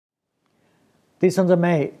弟兄姊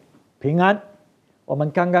妹平安。我们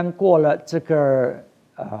刚刚过了这个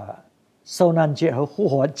受难节和复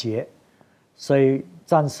活节，所以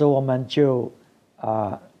暂时我们就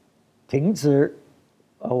停止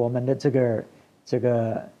我们的这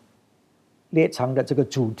个列场的这个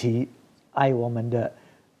主题，爱我们的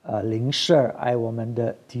邻舍，爱我们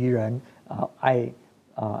的敌人，爱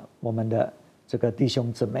我们的这个弟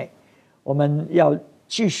兄姊妹。我们要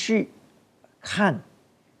继续看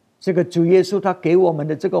这个主耶稣他给我们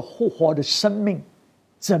的这个复活的生命，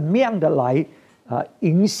怎么样的来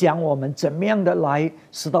影响我们，怎么样的来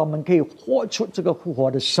使到我们可以活出这个复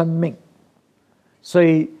活的生命。所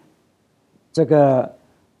以这个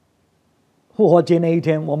复活节那一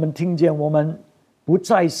天，我们听见我们不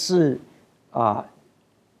再是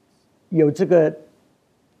有这个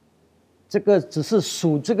只是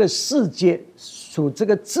属这个世界，属这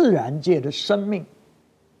个自然界的生命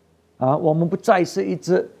我们不再是一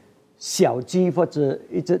只小鸡，或者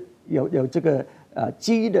一只有这个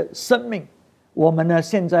鸡的生命。我们呢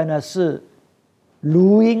现在呢是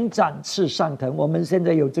如鹰展翅上腾，我们现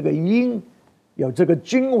在有这个鹰，有这个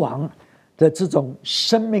君王的这种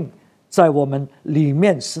生命在我们里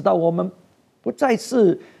面，使到我们不再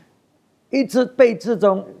是一直被这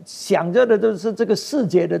种想着的都是这个世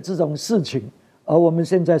界的这种事情，而我们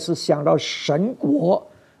现在是想到神国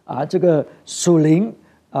这个属灵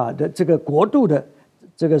的这个国度的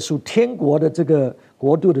这个属天国的这个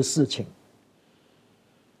国度的事情。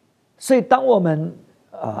所以当我们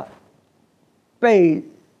被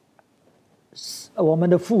我们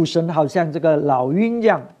的父神好像这个老鹰一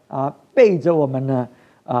样背着我们呢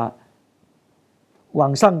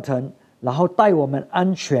往上腾，然后带我们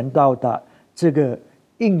安全到达这个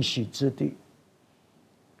应许之地。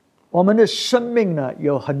我们的生命呢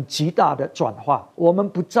有很极大的转化，我们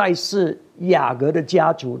不再是雅各的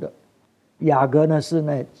家族的，雅各呢是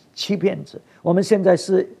那欺骗者，我们现在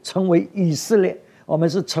是成为以色列，我们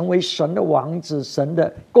是成为神的王子，神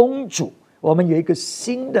的公主，我们有一个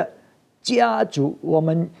新的家族，我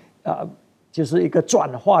们就是一个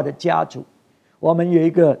转化的家族，我们有一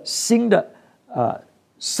个新的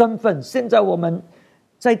身份。现在我们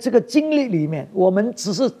在这个经历里面，我们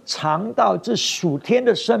只是尝到这属天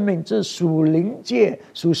的生命，这属灵界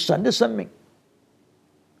属神的生命。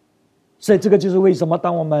所以这个就是为什么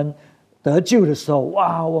当我们得救的时候，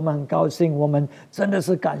哇，我们很高兴，我们真的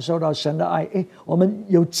是感受到神的爱，我们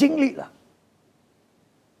有经历了。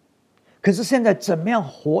可是现在怎么样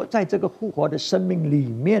活在这个复活的生命里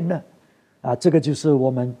面呢？这个就是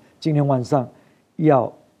我们今天晚上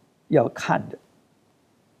要看的。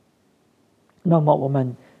那么我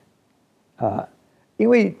们因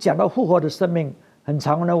为讲到复活的生命，很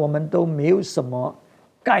长呢，我们都没有什么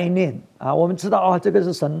概念我们知道这个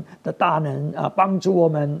是神的大能帮助我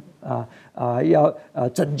们要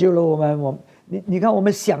拯救了我们。你看，我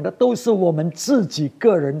们想的都是我们自己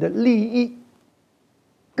个人的利益，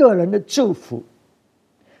个人的祝福。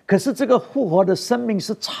可是这个复活的生命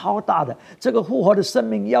是超大的，这个复活的生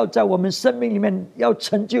命要在我们生命里面要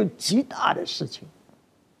成就极大的事情。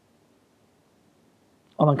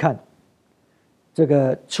我们看这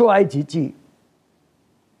个出埃及记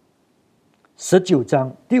19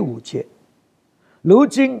章第5节，如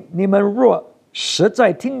今你们若实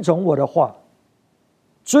在听从我的话，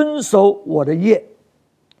遵守我的业，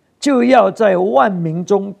就要在万民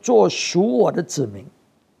中做属我的子民，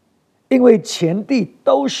因为全地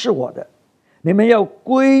都是我的，你们要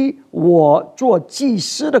归我做祭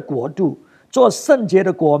司的国度，做圣洁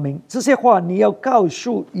的国民。这些话你要告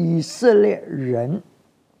诉以色列人。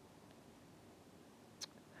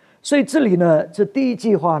所以这里呢，这第一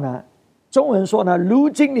句话呢，中文说呢，如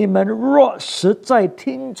今你们若实在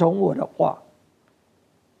听从我的话，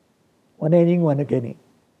我念英文的给你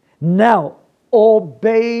 ，Now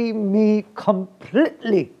obey me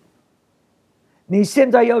completely。你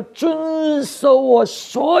现在要遵守我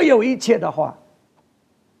所有一切的话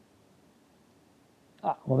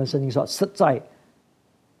我们圣经说，实在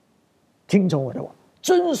听从我的话，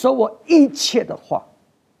遵守我一切的话。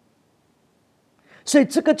所以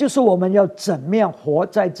这个就是我们要怎么样活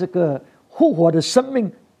在这个复活的生命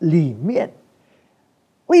里面。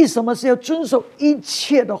为什么是要遵守一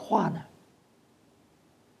切的话呢？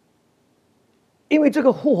因为这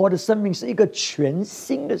个复活的生命是一个全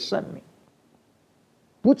新的生命，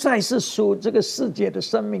不再是属这个世界的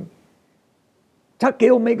生命，它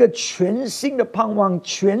给我们一个全新的盼望，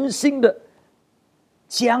全新的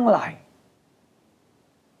将来，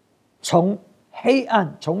从黑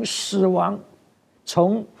暗，从死亡，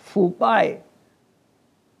从腐败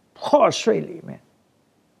破碎里面，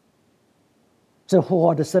这复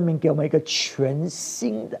活的生命给我们一个全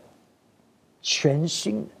新的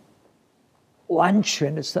完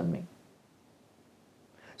全的生命。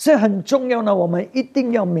所以很重要呢，我们一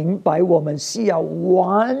定要明白，我们需要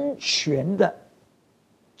完全的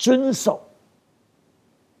遵守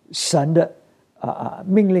神的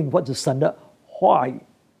命令或者神的话语，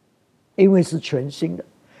因为是全新的。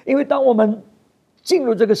因为当我们进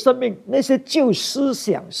入这个生命，那些旧思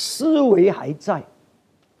想思维还在，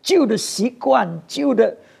旧的习惯，旧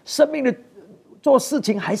的生命的做事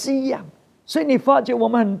情还是一样。所以你发觉我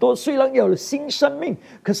们很多虽然有了新生命，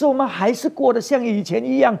可是我们还是过得像以前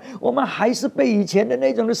一样，我们还是被以前的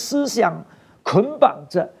那种的思想捆绑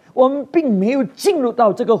着，我们并没有进入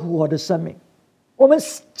到这个复活的生命。我们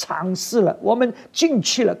尝试了，我们进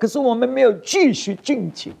去了，可是我们没有继续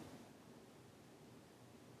进去，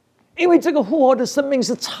因为这个复活的生命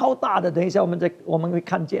是超大的。等一下我们会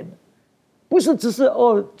看见的，不是只是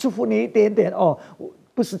祝福你一点点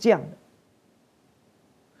不是这样的。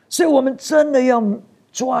所以我们真的要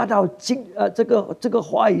抓到这个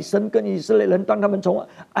话语。神跟以色列人当他们从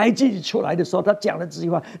埃及出来的时候，他讲了这句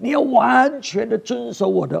话：你要完全的遵守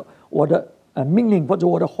我的命令或者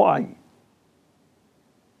我的话语。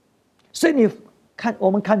所以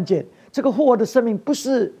我们看见这个复活的生命不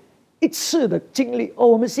是一次的经历，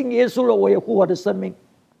我们信耶稣了，我有复活的生命，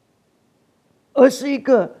而是一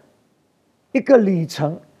个里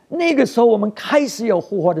程。那个时候我们开始有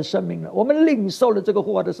复活的生命了，我们领受了这个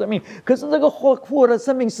复活的生命。可是这个复活的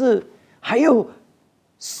生命是还有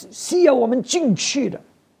需要我们进去的。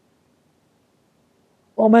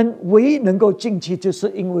我们唯一能够进去，就是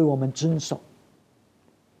因为我们遵守，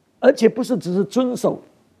而且不是只是遵守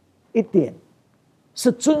一点，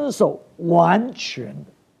是遵守完全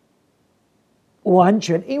的，完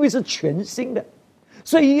全，因为是全新的。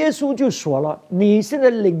所以耶稣就说了，你现在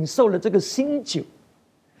领受了这个新酒，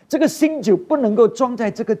这个新酒不能够装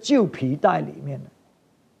在这个旧皮袋里面的，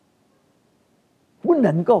不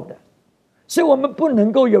能够的。所以我们不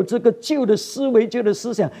能够有这个旧的思维、旧的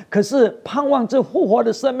思想，可是盼望这复活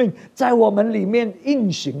的生命在我们里面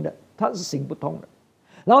运行的，它是行不通的。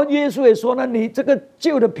然后耶稣也说呢，你这个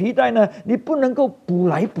旧的皮带呢，你不能够补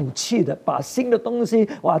来补去的，把新的东西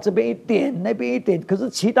这边一点那边一点，可是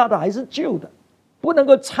其他的还是旧的，不能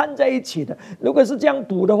够掺在一起的。如果是这样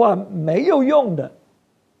补的话，没有用的，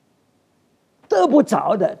得不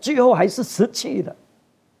着的，最后还是失去的。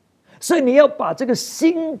所以你要把这个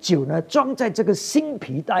新酒呢装在这个新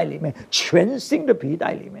皮带里面，全新的皮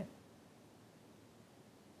带里面。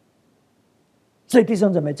所以弟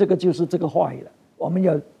兄姊妹，这个就是这个话语了，我们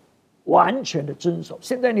要完全的遵守。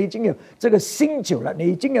现在你已经有这个新酒了，你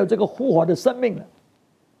已经有这个复活的生命了，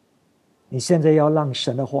你现在要让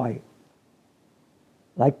神的话语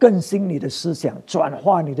来更新你的思想，转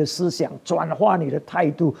化你的思想，转化你的态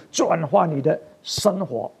度，转化你的生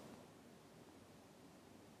活。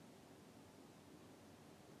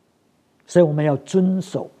所以我们要遵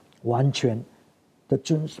守，完全的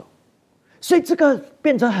遵守。所以这个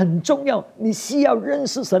变成很重要，你需要认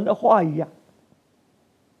识神的话语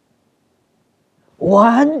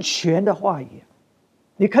完全的话语。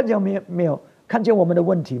你看见没有看见我们的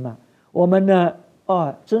问题吗？我们呢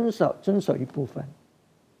遵守一部分，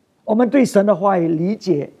我们对神的话语理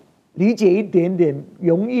解一点点，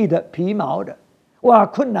容易的皮毛的，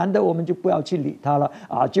困难的我们就不要去理它了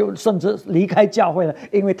就甚至离开教会了，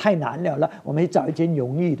因为太难了，我们找一件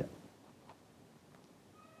容易的。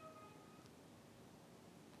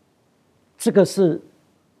这个是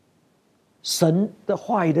神的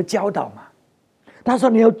话语的教导嘛？他说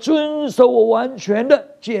你要遵守我完全的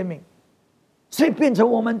诫命，所以变成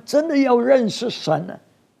我们真的要认识神了，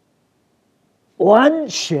完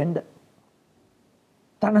全的。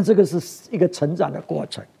当然这个是一个成长的过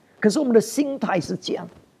程，可是我们的心态是这样，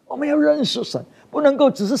我们要认识神，不能够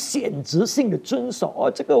只是选择性的遵守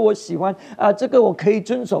这个我喜欢这个我可以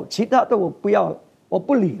遵守，其他的我不要了，我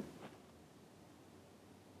不理了。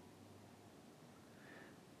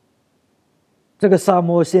这个撒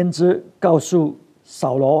母耳先知告诉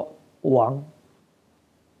扫罗王，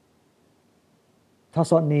他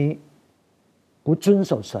说你不遵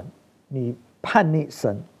守神，你叛逆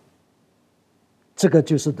神，这个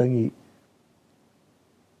就是等于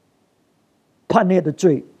叛逆的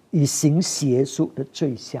罪与行邪术的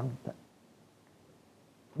罪相等。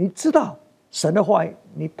你知道神的话语，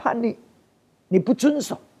你叛逆，你不遵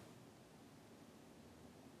守，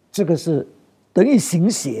这个是等于行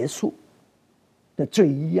邪术的罪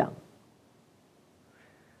一样。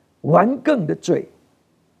顽梗的罪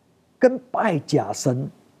跟拜假神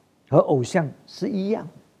和偶像是一样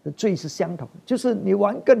的罪，是相同，就是你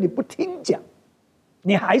顽梗，你不听讲，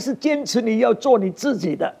你还是坚持你要做你自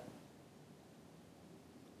己的，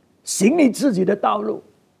行你自己的道路。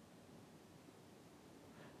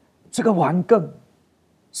这个顽梗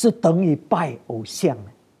是等于拜偶像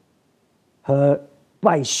和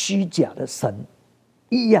拜虚假的神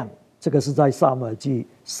一样。这个是在撒母耳记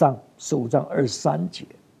上15章23节。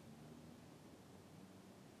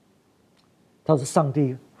他说上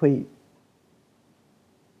帝会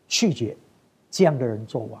拒绝这样的人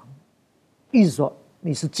做王，意思说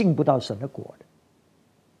你是进不到神的国的。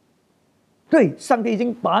对，上帝已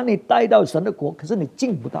经把你带到神的国，可是你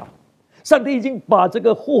进不到。上帝已经把这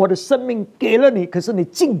个复活的生命给了你，可是你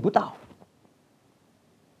进不到。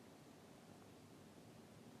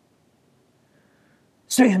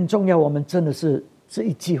所以很重要，我们真的是这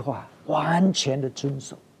一句话完全的遵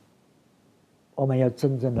守，我们要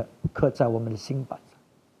真正的刻在我们的心板上。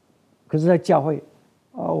可是在教会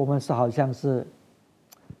我们是好像是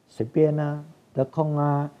随便啊，得空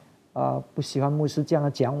啊，不喜欢牧师这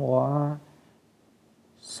样讲我啊，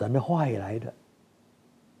神的话语来的。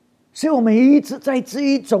所以我们一直在这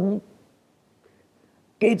一种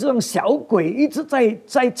给这种小鬼一直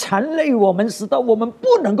在缠累我们，使到我们不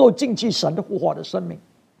能够进去神的复活的生命，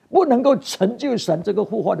不能够成就神这个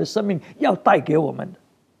复活的生命要带给我们的。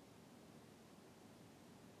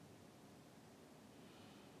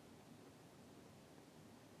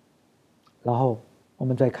然后我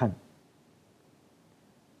们再看，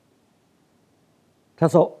他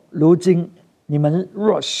说：“如今你们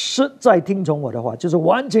若实在听从我的话，就是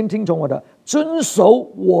完全听从我的，遵守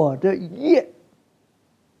我的业，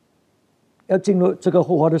要进入这个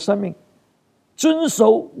复活的生命，遵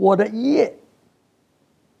守我的业。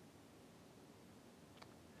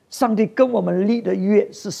上帝跟我们立的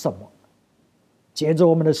约是什么？接着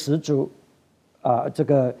我们的始祖这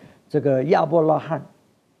个亚伯拉罕，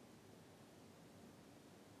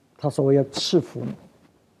他说我要赐福你，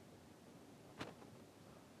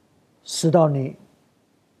使到你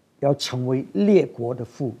要成为列国的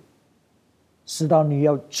父，使到你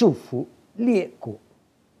要祝福列国。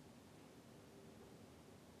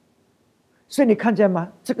所以你看见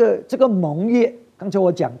吗？这个盟约，刚才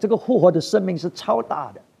我讲这个复活的生命是超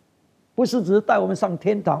大的，不是只是带我们上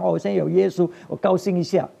天堂我现在有耶稣，我高兴一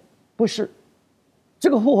下，不是。这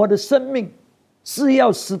个复活的生命是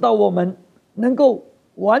要使到我们能够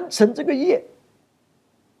完成这个业，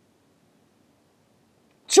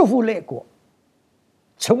祝福列国，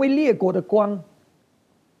成为列国的光。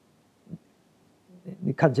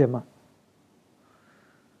你看见吗？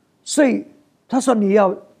所以他说你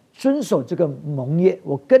要遵守这个盟约，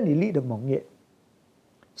我跟你立的盟约。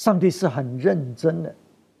上帝是很认真的，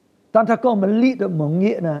当他跟我们立的盟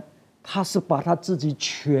约呢，他是把他自己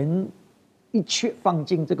一切放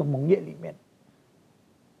进这个盟约里面。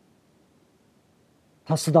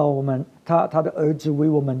他知道我们，他的儿子为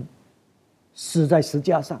我们死在十字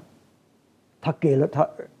架上，他给了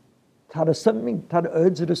他的生命，他的儿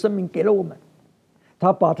子的生命给了我们，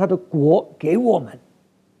他把他的国给我们，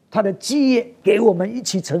他的基业给我们一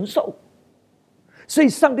起承受。所以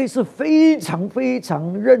上帝是非常非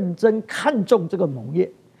常认真看重这个盟约。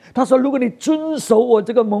他说如果你遵守我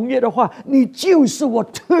这个盟约的话，你就是我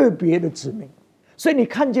特别的子民。所以你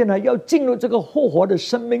看见了，要进入这个复活的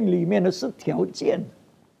生命里面的是条件，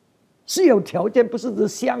是有条件，不是只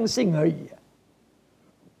相信而已。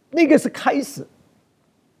那个是开始，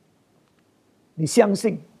你相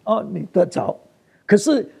信你得着，可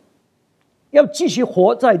是要继续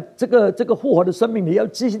活在这个复活的生命里，要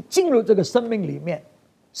继续进入这个生命里面，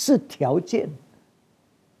是条件。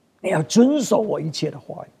你要遵守我一切的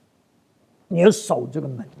话语，你要守这个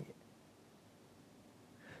盟约。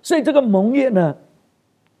所以这个盟约呢，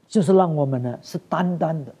就是让我们呢是单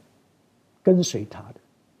单的跟随他的，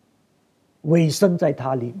委身在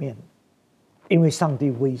他里面。因为上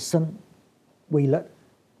帝委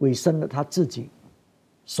身了他自己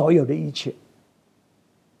所有的一切，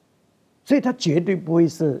所以他绝对不会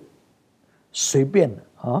是随便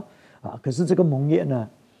的可是这个盟约呢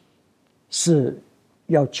是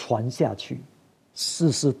要传下去，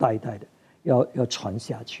世世代代的要传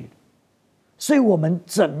下去的。所以我们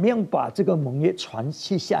怎么样把这个盟约传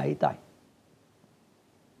去下一代？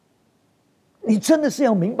你真的是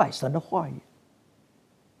要明白神的话语。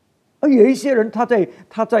而有一些人他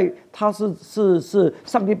是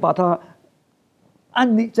上帝把他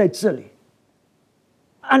安立在这里，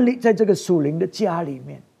安立在这个属灵的家里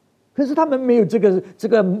面，可是他们没有这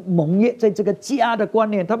个盟约在这个家的观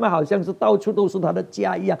念，他们好像是到处都是他的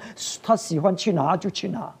家一样，他喜欢去哪就去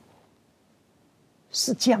哪，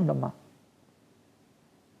是这样的吗？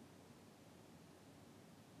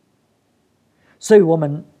所以我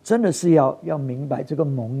们真的是要明白这个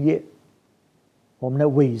盟约，我们的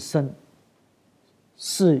委身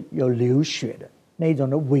是有流血的，那种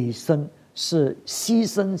的委身是牺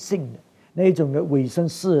牲性的，那一种的委身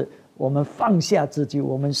是我们放下自己，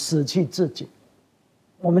我们舍弃自己，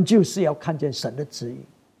我们就是要看见神的旨意。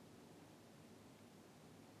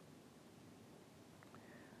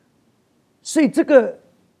所以这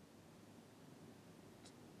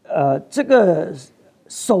个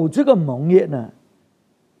守这个盟约呢，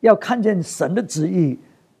要看见神的旨意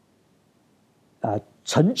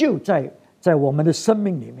成就在我们的生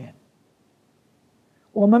命里面。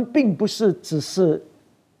我们并不是只是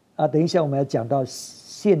等一下我们要讲到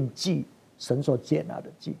献祭，神所接纳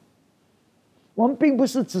的祭。我们并不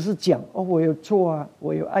是只是讲我有做啊，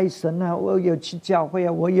我有爱神啊，我有去教会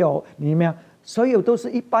啊，我有你们所有都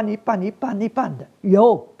是一半一半一半一半的，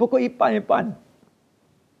有不过一半一半。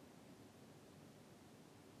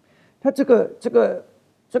他这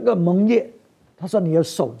个盟约，他说你要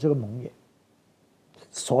守这个盟约，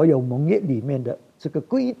所有盟约里面的这个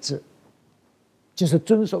规则，就是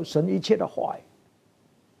遵守神一切的话语。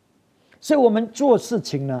所以我们做事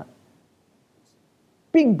情呢，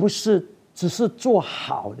并不是只是做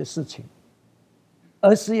好的事情，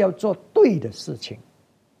而是要做对的事情。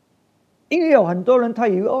因为有很多人他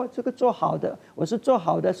以为这个做好的，我是做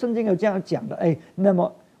好的，圣经有这样讲的，那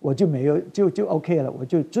么我就没有就 OK 了，我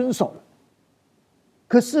就遵守了。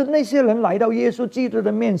可是那些人来到耶稣基督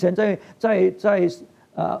的面前，在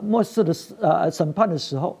末世的审判的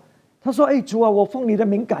时候，他说：“主啊，我奉你的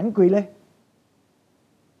名赶鬼嘞，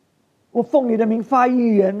我奉你的名发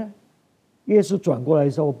预言呢。”耶稣转过来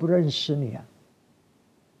说：“我不认识你啊，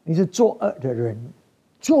你是作恶的人，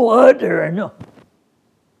作恶的人哦。”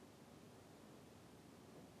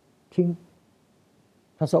听，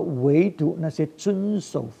他说：“唯独那些遵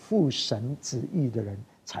守父神旨意的人，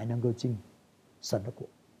才能够进神的国。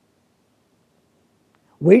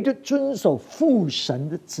唯独遵守父神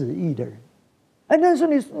的旨意的人。”但是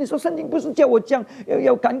你说圣经不是叫我这样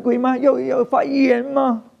要赶鬼吗？要发预言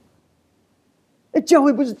吗？教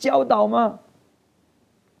会不是教导吗？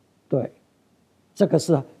对，这个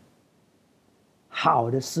是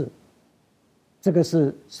好的事，这个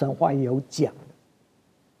是神话有讲的。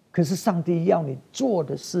可是上帝要你做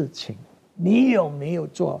的事情，你有没有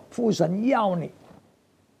做？父神要你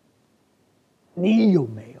有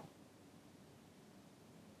没有？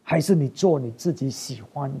还是你做你自己喜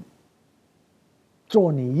欢的，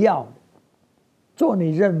做你要的，做你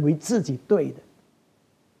认为自己对的？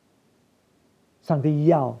上帝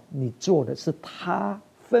要你做的是他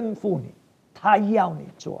吩咐你，他要你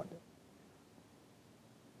做的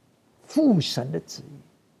父神的旨意。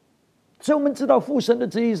所以我们知道父神的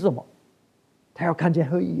旨意是什么？他要看见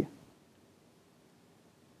合一，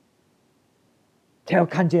他要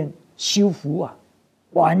看见修复啊，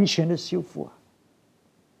完全的修复啊，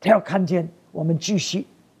他要看见我们继续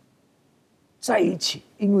在一起，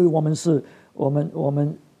因为我们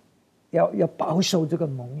要保守这个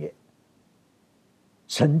盟约，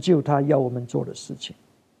成就他要我们做的事情。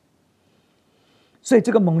所以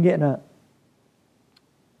这个盟约呢，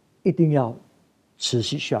一定要持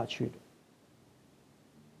续下去的，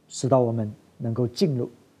直到我们能够进入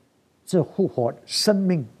这复活生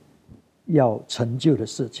命要成就的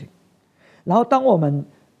事情。然后当我们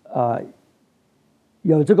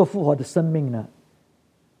有这个复活的生命呢，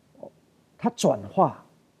它转化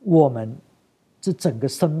我们这整个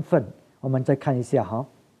身份。我们再看一下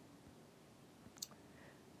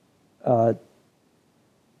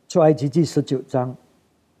出埃及记19章，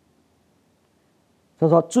他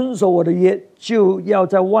说：“遵守我的约，就要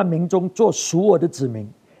在万民中做属我的子民，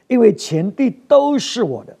因为全地都是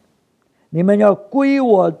我的。你们要归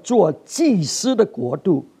我做祭司的国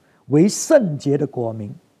度，为圣洁的国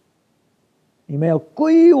民。你们要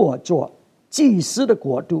归我做祭司的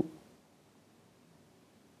国度，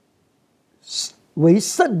为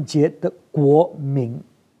圣洁的国民。”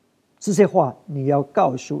这些话你要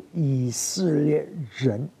告诉以色列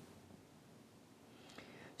人。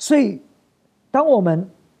所以当我们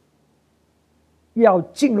要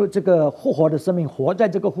进入这个复活的生命，活在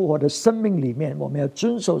这个复活的生命里面，我们要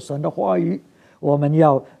遵守神的话语，我们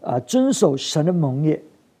要遵守神的盟约。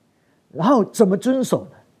然后怎么遵守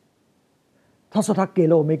呢？他说他给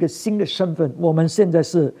了我们一个新的身份，我们现在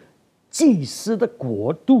是祭司的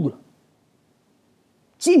国度了，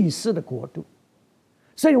祭司的国度。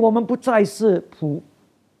所以我们不再是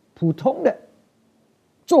普通的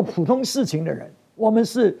做普通事情的人，我们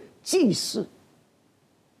是祭司，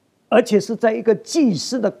而且是在一个祭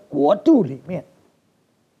司的国度里面。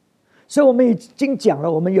所以我们已经讲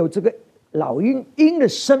了，我们有这个老鹰的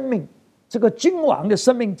生命，这个君王的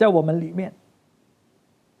生命在我们里面。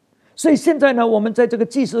所以现在呢，我们在这个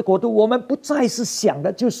祭司国度，我们不再是想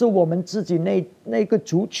的就是我们自己那个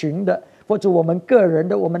族群的，或者我们个人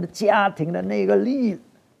的、我们的家庭的那个利益。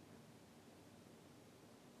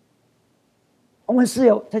我们是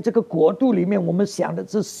要在这个国度里面，我们想的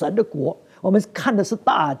是神的国，我们看的是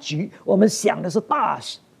大局，我们想的是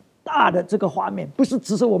大的这个画面，不是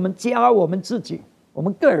只是我们家、我们自己、我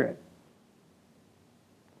们个人。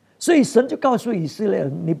所以神就告诉以色列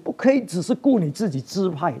人，你不可以只是顾你自己支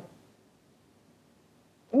派的，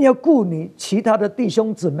你要顾你其他的弟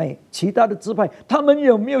兄姊妹、其他的支派，他们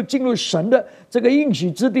有没有进入神的这个应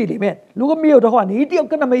许之地里面？如果没有的话，你一定要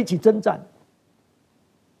跟他们一起征战。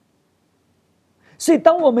所以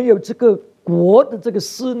当我们有这个国的这个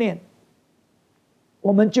思念，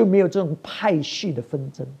我们就没有这种派系的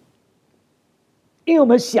纷争，因为我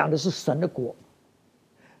们想的是神的国，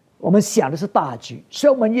我们想的是大局，所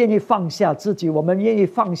以我们愿意放下自己，我们愿意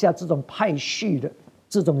放下这种派系的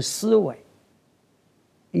这种思维，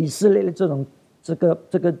以色列的这种这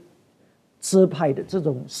个支派的这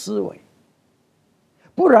种思维。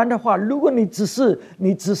不然的话，如果你只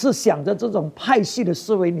是想着这种派系的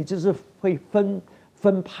思维，你就是会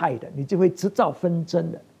分派的，你就会制造纷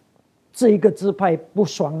争的。这一个支派不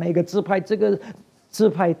爽那个支派，这个支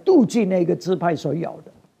派妒忌那个支派所有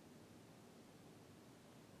的。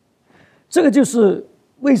这个就是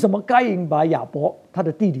为什么该隐把亚伯他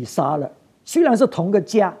的弟弟杀了。虽然是同个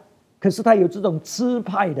家，可是他有这种支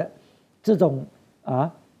派的这种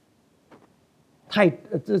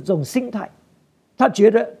这种心态。他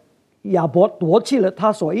觉得亚伯夺去了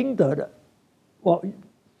他所应得的，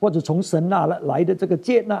或者从神那来的这个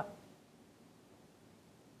接纳，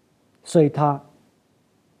所以他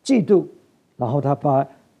嫉妒，然后他把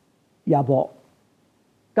亚伯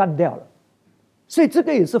干掉了。所以这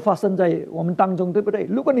个也是发生在我们当中，对不对？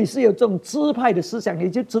如果你是有这种支派的思想，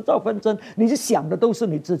你就制造纷争，你就想的都是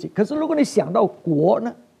你自己。可是如果你想到国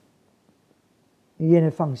呢，你愿意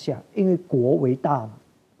放下，因为国为大嘛。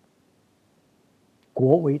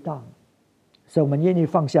国为大，所以我们愿意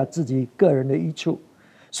放下自己个人的益处。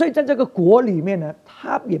所以在这个国里面呢，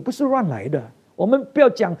它也不是乱来的。我们不要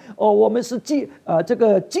讲我们是这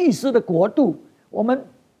个祭司的国度，我们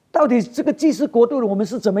到底这个祭司国度我们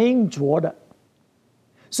是怎么运作的？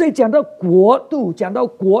所以讲到国度，讲到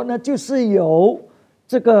国呢，就是有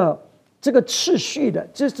这个次序的，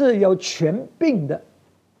就是有权柄的，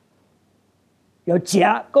有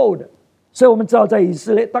架构的。所以我们知道在以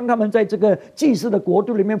色列，当他们在这个祭司的国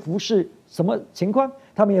度里面服侍，什么情况？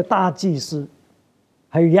他们有大祭司，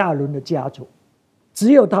还有亚伦的家族，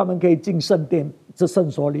只有他们可以进圣殿这圣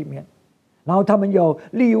所里面。然后他们有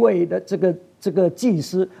利未的这个祭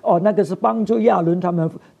司，那个是帮助亚伦他们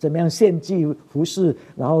怎么样献祭服侍，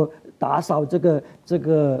然后打扫这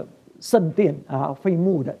个圣殿会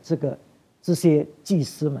幕的这些祭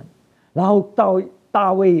司们。然后到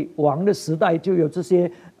大卫王的时代，就有这些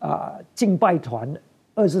敬拜团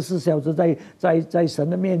，24小时在神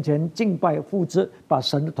的面前敬拜父子，把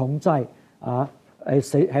神的同在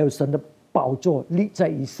还有神的宝座立在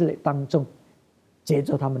以色列当中，接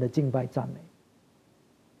着他们的敬拜赞美。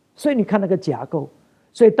所以你看那个架构，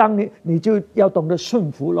所以当你就要懂得顺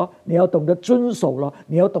服了，你要懂得遵守了，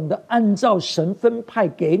你要懂得按照神分派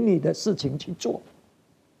给你的事情去做，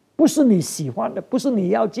不是你喜欢的，不是你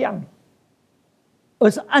要这样，而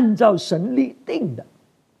是按照神立定的。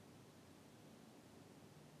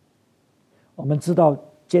我们知道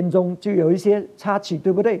间中就有一些插曲，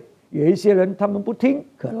对不对？有一些人他们不听，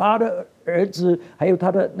可拉的儿子还有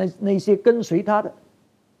他的那些跟随他的，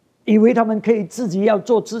以为他们可以自己要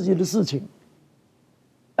做自己的事情，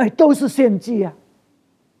都是献祭啊，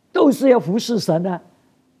都是要服侍神啊。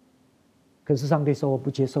可是上帝说我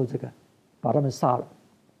不接受这个，把他们杀了。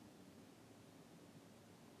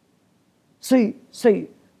所以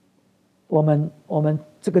我们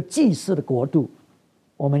这个祭祀的国度，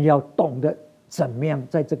我们要懂得怎么样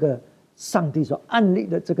在这个上帝所安立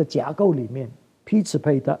的这个架构里面，彼此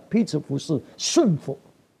配搭，彼此服侍，顺服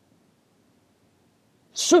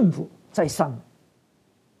在上，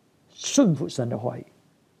顺服神的话语，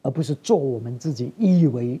而不是做我们自己以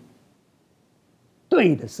为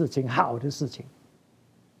对的事情、好的事情，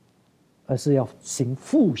而是要行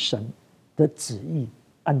父神的旨意，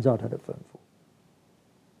按照他的吩咐。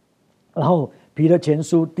然后彼得前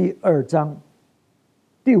书第2章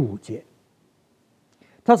第5节，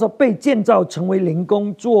他说被建造成为灵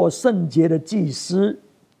宫，做圣洁的祭司，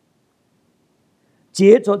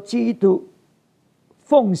藉着基督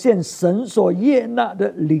奉献神所悦纳的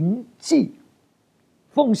灵祭，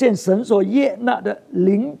奉献神所悦纳的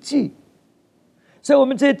灵祭。所以我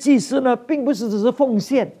们这些祭司呢，并不是只是奉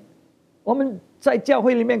献。我们在教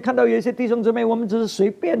会里面看到有一些弟兄姊妹，我们只是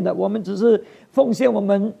随便的，我们只是奉献我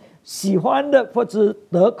们喜欢的，或者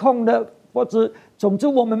得空的，或者总之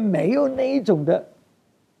我们没有那一种的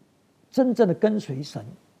真正的跟随神。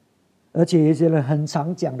而且有些人很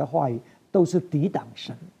常讲的话语，都是抵挡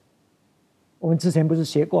神。我们之前不是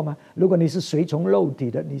学过吗？如果你是随从肉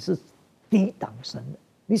体的，你是抵挡神的。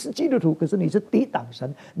你是基督徒，可是你是抵挡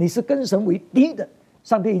神，你是跟神为敌的。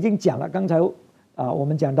上帝已经讲了，刚才我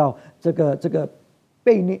们讲到这个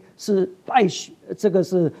悖逆是拜虚，这个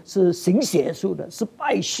是行邪术的，是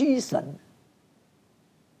拜虚神。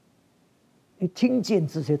你听见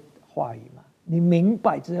这些话语吗？你明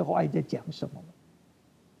白这些话语在讲什么吗？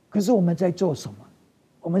可是我们在做什么？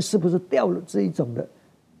我们是不是掉了这一种的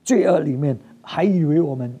罪恶里面，还以为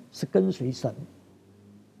我们是跟随神？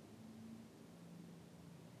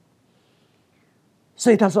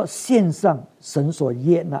所以他说，献上神所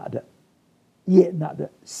悦纳的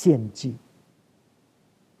献祭。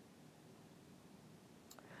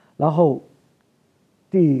然后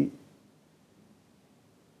彼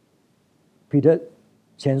得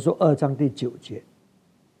前书2章第9节，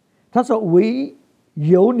他说：“唯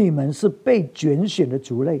有你们是被拣选的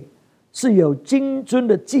族类，是有君尊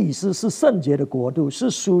的祭司，是圣洁的国度，是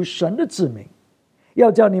属神的子民，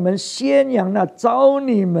要叫你们宣扬那召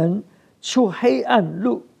你们出黑暗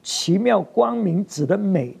入奇妙光明子的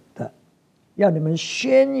美的，要你们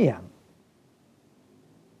宣扬。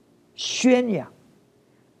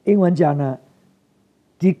英文讲呢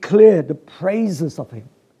 ，declare the praises of him，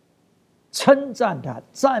 称赞他，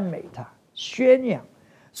赞美他，宣扬。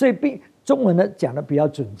所以中文呢讲的比较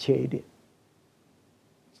准确一点。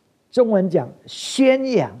中文讲宣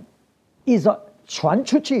扬，意思说传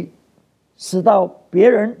出去，使到别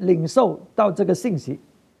人领受到这个信息。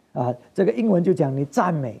这个英文就讲你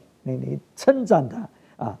赞美，你称赞他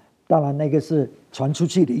当然那个是传出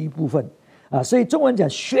去的一部分所以中文讲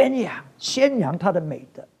宣扬他的美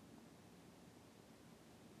德。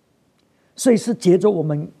所以是借着我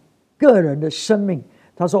们个人的生命，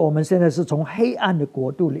他说我们现在是从黑暗的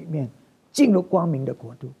国度里面进入光明的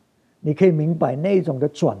国度。你可以明白那种的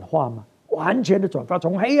转化吗？完全的转化，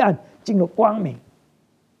从黑暗进入光明，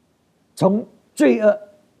从罪恶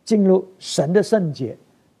进入神的圣洁，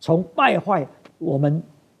从败坏我们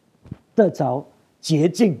得着洁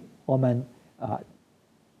净，我们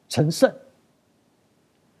成圣。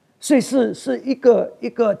所以是一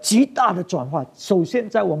个极大的转化。首先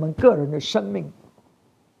在我们个人的生命，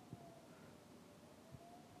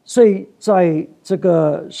所以在这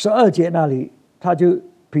个12节那里，他就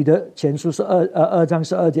彼得前书2章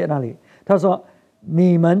12节那里，他说：“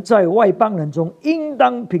你们在外邦人中，应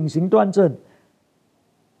当品行端正，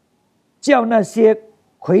叫那些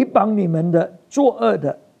毁谤你们的作恶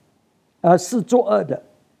的，是作恶的，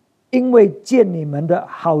因为见你们的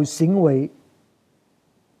好行为，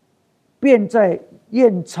便在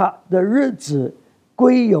验察的日子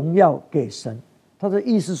归荣耀给神。”他的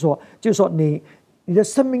意思说，就是说你的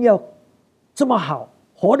生命要这么好，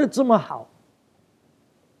活得这么好。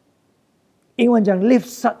英文讲 live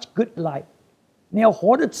such good life， 你要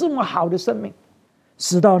活得这么好的生命，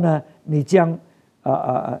使到呢你将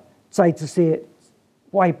在这些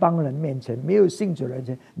外邦人面前，没有信主的人面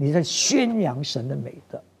前，你在宣扬神的美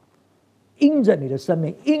德，因着你的生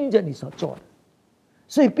命，因着你所做的。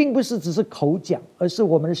所以并不是只是口讲，而是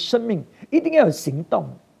我们的生命一定要有行动，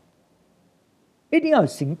一定要有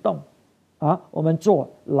行动我们做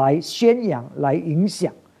来宣扬，来影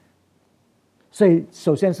响。所以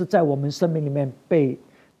首先是在我们生命里面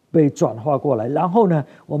被转化过来，然后呢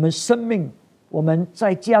我们生命，我们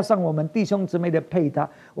再加上我们弟兄姊妹的配搭，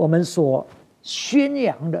我们所宣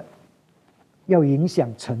扬的要影响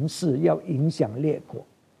城市，要影响列国。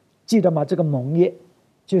记得吗？这个盟约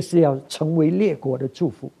就是要成为列国的祝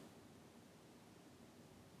福，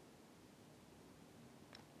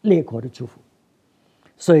列国的祝福。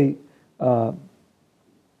所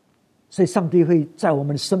以上帝会在我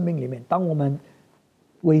们的生命里面，当我们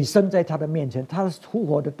委身在他的面前，他复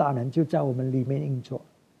活的大能就在我们里面运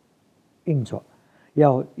作，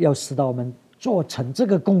要使到我们做成这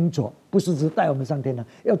个工作，不是只带我们上天堂，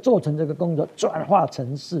要做成这个工作，转化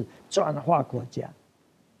城市，转化国家。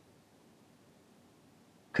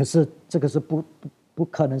可是这个是不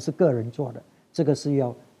可能是个人做的，这个是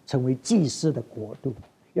要成为祭司的国度，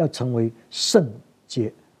要成为圣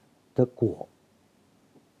洁的国。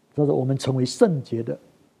所以说我们成为圣洁的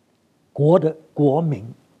国的国民。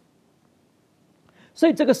所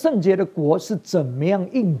以这个圣洁的国是怎么样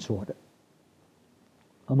运作的？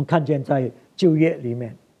我们看见在旧约里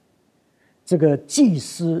面，这个祭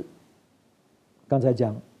司，刚才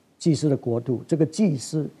讲祭司的国度，这个祭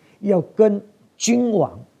司要跟君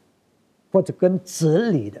王或者跟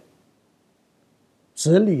治理的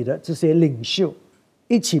这些领袖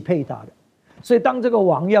一起配搭的。所以当这个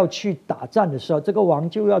王要去打仗的时候，这个王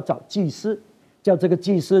就要找祭司，叫这个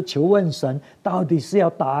祭司求问神，到底是要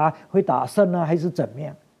会打胜还是怎么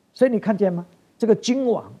样。所以你看见吗？这个君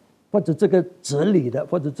王，或者这个治理的，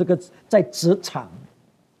或者这个在职场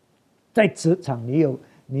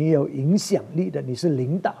你有影响力的，你是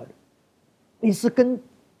领导的，你是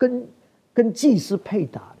跟祭司配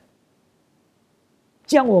搭的，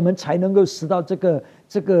这样我们才能够使到这个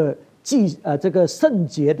圣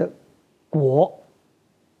洁的国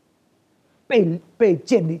被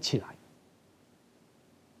建立起来。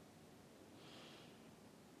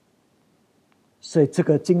所以这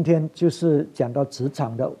个今天就是讲到职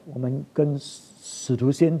场的，我们跟使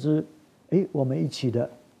徒先知，我们一起的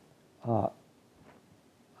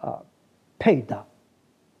配搭，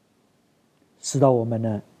使到我们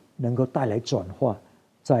呢能够带来转化，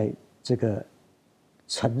在这个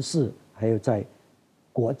城市还有在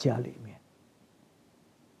国家里面。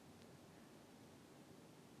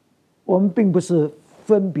我们并不是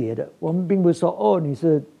分别的，我们并不是说你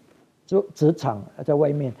是职场在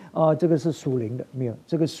外面这个是属灵的，没有，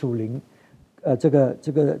这个属灵这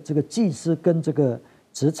个祭司跟这个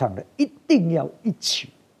职场的一定要一起，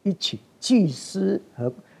祭司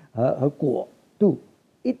和国度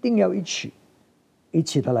一定要一起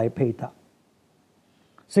的来配搭。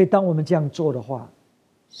所以当我们这样做的话，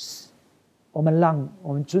我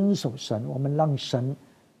们遵守神，我们让神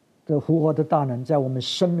的复活的大能在我们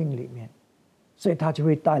生命里面，所以它就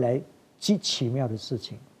会带来极奇妙的事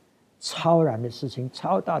情，超然的事情，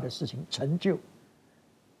超大的事情成就。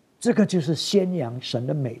这个就是宣扬神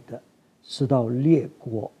的美德，使到列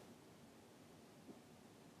国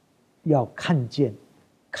要看见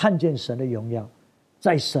神的荣耀，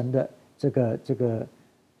在神的这个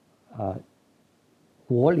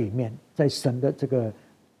国里面，在神的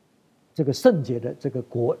这个圣洁的这个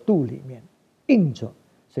国度里面印着，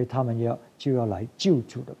所以他们就要来救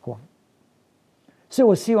主的光。所以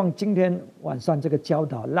我希望今天晚上这个教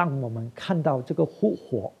导让我们看到这个复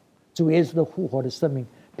活，主耶稣的复活的生命，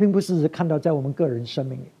并不是只看到在我们个人生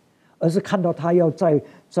命里，而是看到他要在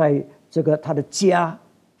这个他的家，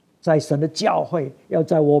在神的教会，要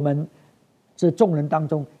在我们这众人当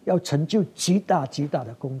中要成就极大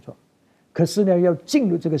的工作。可是呢，要进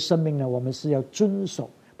入这个生命呢，我们是要遵守，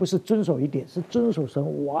不是遵守一点，是遵守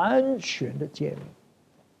神完全的诫命。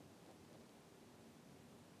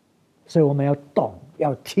所以我们要懂，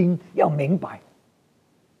要听，要明白。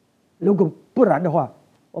如果不然的话，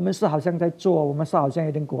我们是好像在做，我们是好像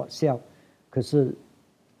有点果效，可是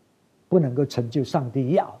不能够成就上帝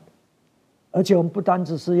要的。而且我们不单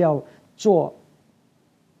只是要做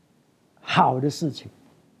好的事情，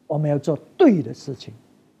我们要做对的事情，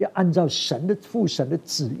要按照父神的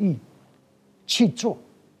旨意去做，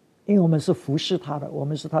因为我们是服侍他的，我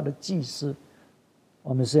们是他的祭司，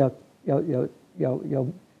我们是要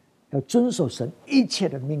遵守神一切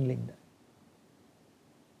的命令的。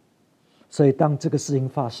所以当这个事情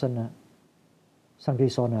发生呢，上帝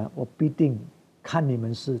说呢，我必定看你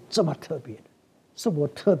们是这么特别的，是我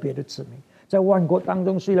特别的子民，在万国当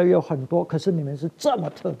中虽然有很多，可是你们是这么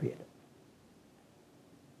特别的。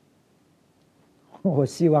我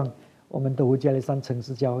希望我们的加利山城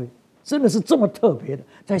市教会真的是这么特别的，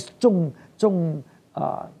在众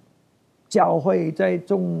教会在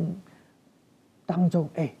众当中，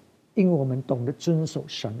因为我们懂得遵守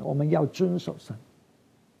神，我们要遵守神。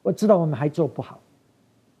我知道我们还做不好，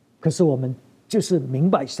可是我们就是明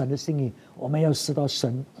白神的心意，我们要使到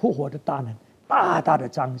神复活的大能大的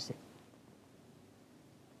彰显，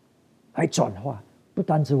来转化，不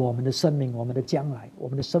单指我们的生命，我们的将来，我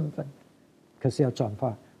们的身份，可是要转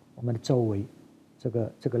化我们的周围这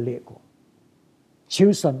个列国。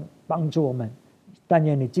求神帮助我们，但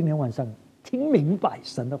愿你今天晚上听明白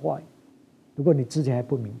神的话语。如果你之前还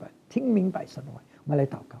不明白，听明白神的话语，我们来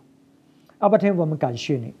祷告。阿爸天父，我们感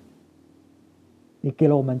谢你，你给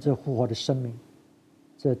了我们这复活的生命，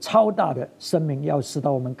这超大的生命，要使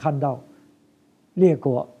到我们看到列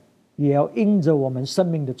国也要因着我们生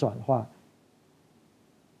命的转化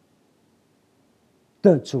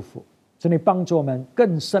的祝福。求你帮助我们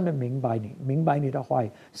更深的明白你的话语，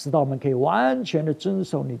使到我们可以完全的遵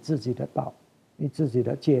守你自己的道，你自己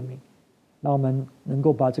的诫命，让我们能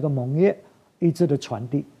够把这个盟约一直的传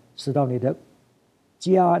递，使到你的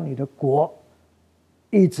家、你的国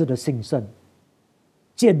一直的兴盛，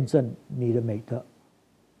见证你的美德，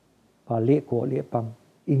把列国列邦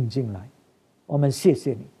引进来。我们谢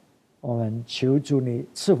谢你，我们求主你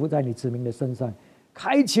赐福在你子民的身上，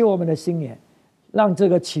开启我们的心眼，让这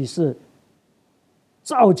个启示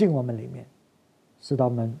照进我们里面，使到我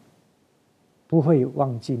们不会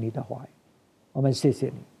忘记你的话语。我们谢谢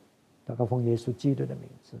你，祷告奉耶稣基督的名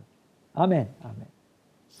字，阿们，阿们。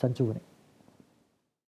神祝福你。